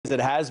It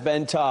has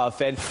been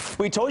tough, and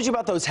we told you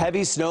about those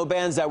heavy snow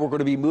bands that were going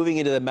to be moving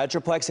into the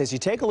Metroplex. As you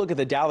take a look at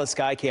the Dallas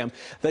Skycam,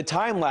 the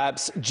time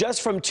lapse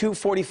just from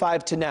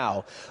 2:45 to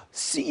now,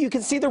 you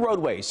can see the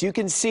roadways. You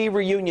can see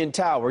Reunion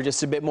Tower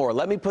just a bit more.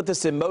 Let me put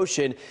this in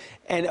motion,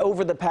 and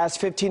over the past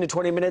 15 to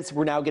 20 minutes,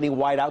 we're now getting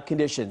whiteout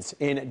conditions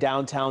in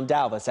downtown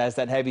Dallas as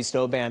that heavy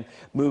snow band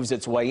moves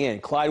its way in.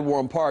 Clyde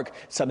Warren Park,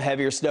 some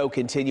heavier snow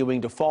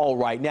continuing to fall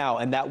right now,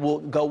 and that will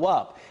go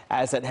up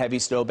as that heavy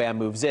snow band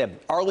moves in.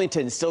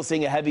 Arlington still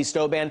seeing a heavy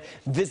snow band.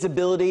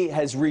 Visibility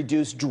has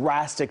reduced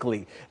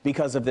drastically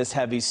because of this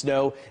heavy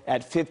snow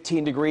at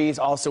 15 degrees.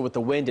 Also with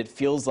the wind, it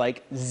feels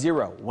like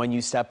 0 when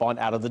you step on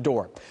out of the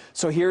door.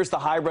 So here's the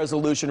high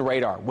resolution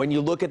radar. When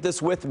you look at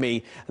this with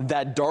me,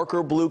 that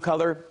darker blue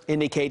color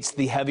indicates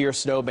the heavier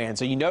snow band.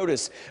 So you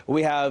notice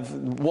we have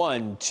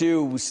 1,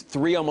 2,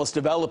 3 almost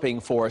developing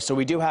for us. So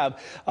we do have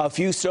a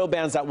few snow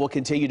bands that will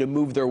continue to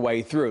move their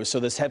way through. So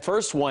this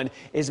first one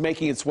is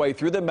making its way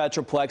through the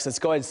Metroplex. Let's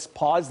go ahead and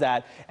pause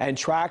that and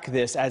track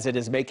this as it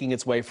is making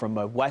its way from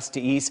west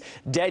to east.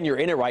 Den, you're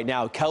in it right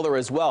now. Keller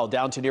as well,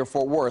 down to near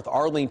Fort Worth.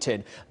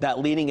 Arlington, that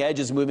leading edge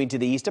is moving to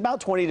the east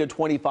about 20 to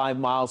 25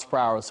 miles per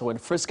hour. So in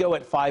Frisco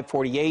at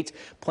 548,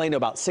 Plano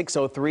about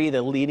 603,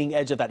 the leading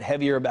edge of that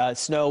heavier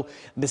snow.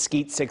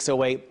 Mesquite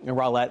 608, and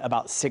Rowlett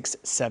about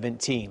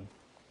 617.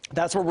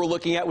 That's what we're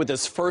looking at with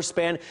this first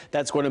band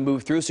that's going to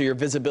move through, so your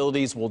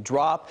visibilities will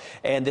drop,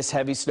 and this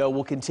heavy snow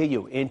will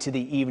continue into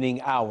the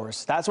evening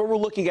hours. That's what we're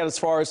looking at as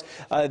far as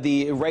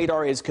the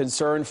radar is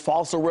concerned.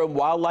 Fossil Rim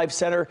Wildlife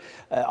Center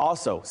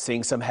also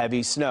seeing some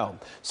heavy snow.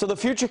 So the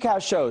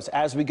Futurecast shows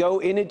as we go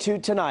into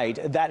tonight,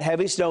 that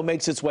heavy snow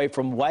makes its way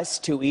from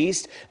west to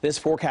east. This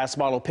forecast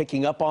model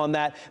picking up on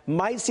that.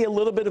 Might see a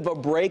little bit of a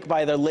break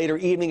by the later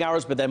evening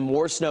hours, but then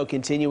more snow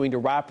continuing to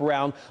wrap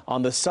around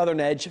on the southern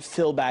edge,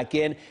 fill back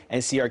in,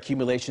 and see our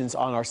accumulations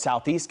on our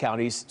southeast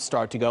counties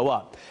start to go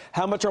up.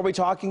 How much are we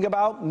talking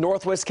about?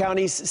 Northwest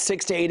counties,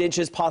 6 to 8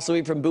 inches,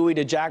 possibly from Bowie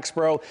to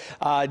Jacksboro,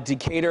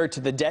 Decatur to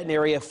the Denton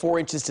area, 4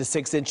 inches to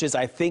 6 inches.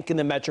 I think in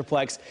the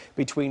Metroplex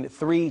between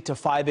 3 to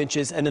 5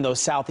 inches, and in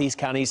those southeast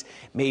counties,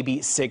 maybe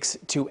 6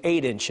 to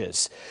 8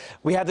 inches.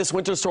 We have this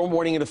winter storm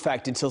warning in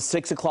effect until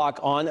 6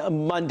 o'clock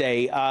on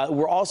Monday.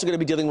 We're also going to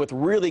be dealing with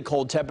really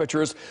cold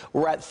temperatures.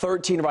 We're at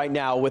 13 right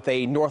now with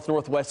a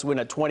northwest wind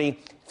at 20,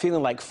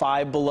 feeling like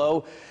 5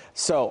 below.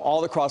 So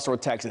all across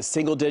North Texas,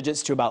 single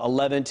digits to about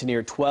 11 to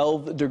near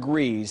 12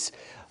 degrees.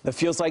 The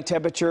feels like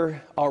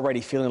temperature already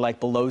feeling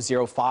like below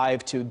 0,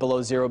 5 to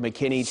below 0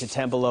 McKinney to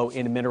 10 below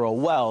in Mineral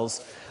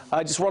Wells.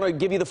 I just want to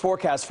give you the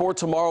forecast for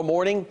tomorrow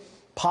morning.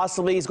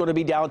 Possibly is going to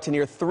be down to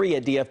near 3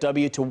 at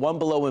DFW to 1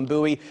 below in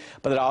Bowie.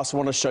 But I also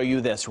want to show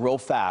you this real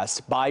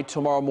fast. By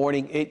tomorrow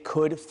morning, it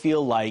could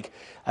feel like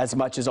as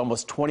much as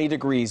almost 20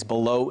 degrees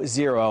below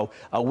 0.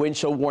 A wind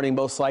chill warning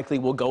most likely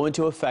will go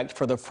into effect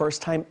for the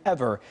first time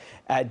ever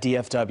at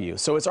DFW.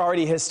 So it's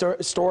already a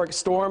historic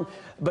storm.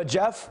 But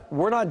Jeff,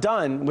 we're not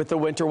done with the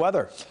winter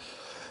weather.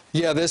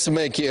 Yeah, this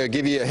will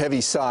give you a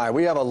heavy sigh.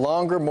 We have a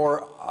longer,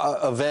 more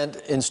event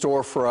in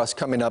store for us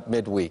coming up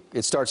midweek.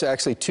 It starts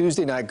actually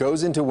Tuesday night,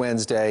 goes into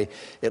Wednesday.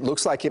 It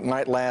looks like it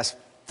might last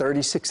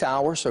 36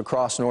 hours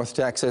across North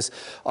Texas.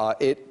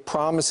 It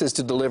promises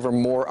to deliver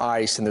more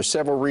ice, and there's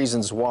several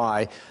reasons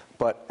why.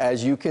 But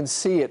as you can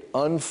see it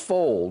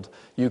unfold,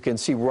 you can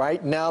see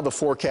right now the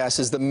forecast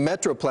is the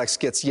Metroplex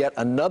gets yet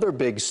another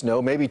big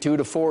snow, maybe 2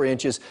 to 4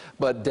 inches,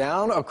 but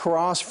down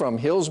across from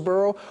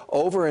Hillsboro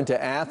over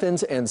into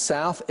Athens and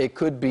south, it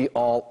could be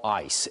all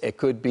ice. It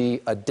could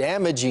be a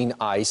damaging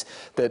ice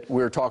that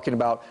we're talking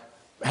about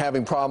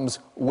having problems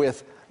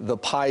with the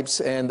pipes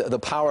and the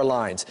power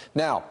lines.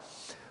 Now,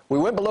 we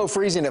went below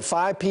freezing at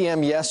 5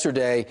 p.m.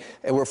 yesterday,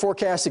 and we're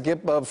forecast to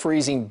get above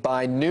freezing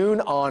by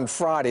noon on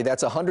Friday.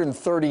 That's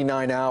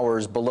 139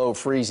 hours below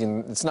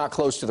freezing. It's not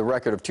close to the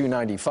record of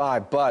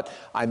 295, but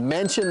I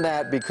mention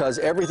that because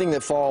everything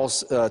that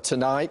falls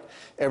tonight,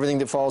 everything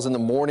that falls in the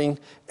morning,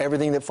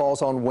 everything that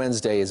falls on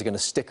Wednesday is going to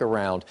stick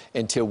around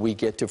until we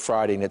get to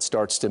Friday and it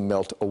starts to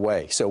melt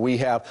away. So we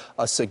have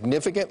a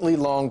significantly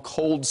long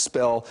cold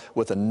spell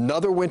with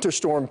another winter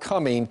storm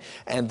coming,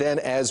 and then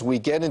as we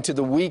get into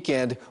the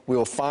weekend,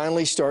 we'll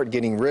finally start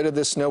getting rid of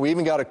the snow. We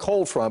even got a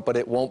cold front, but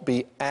it won't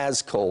be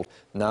as cold,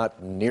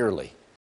 not nearly.